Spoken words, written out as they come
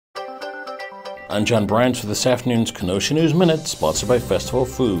I'm John Bryant for this afternoon's Kenosha News Minute, sponsored by Festival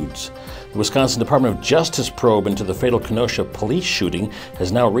Foods. The Wisconsin Department of Justice probe into the fatal Kenosha police shooting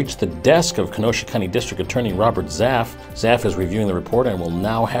has now reached the desk of Kenosha County District Attorney Robert Zaff. Zaff is reviewing the report and will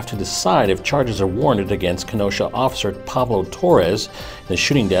now have to decide if charges are warranted against Kenosha officer Pablo Torres in the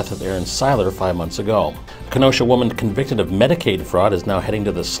shooting death of Aaron Seiler 5 months ago. A Kenosha woman convicted of Medicaid fraud is now heading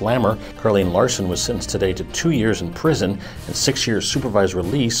to the slammer. Carlene Larson was sentenced today to 2 years in prison and 6 years supervised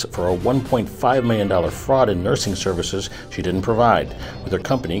release for a $1.5 million fraud in nursing services she didn't provide, with her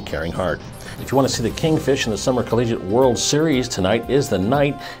company Caring Heart. If you want to see the Kingfish in the Summer Collegiate World Series, tonight is the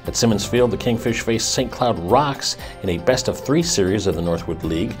night. At Simmons Field, the Kingfish face St. Cloud Rocks in a best-of-3 series of the Northwood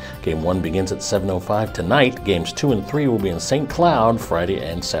League. Game 1 begins at 7:05 tonight. Games 2 and 3 will be in St. Cloud Friday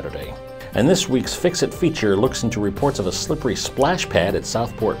and Saturday. And this week's Fix-It feature looks into reports of a slippery splash pad at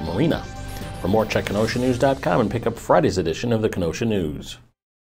Southport Marina. For more, check KenoshaNews.com and pick up Friday's edition of the Kenosha News.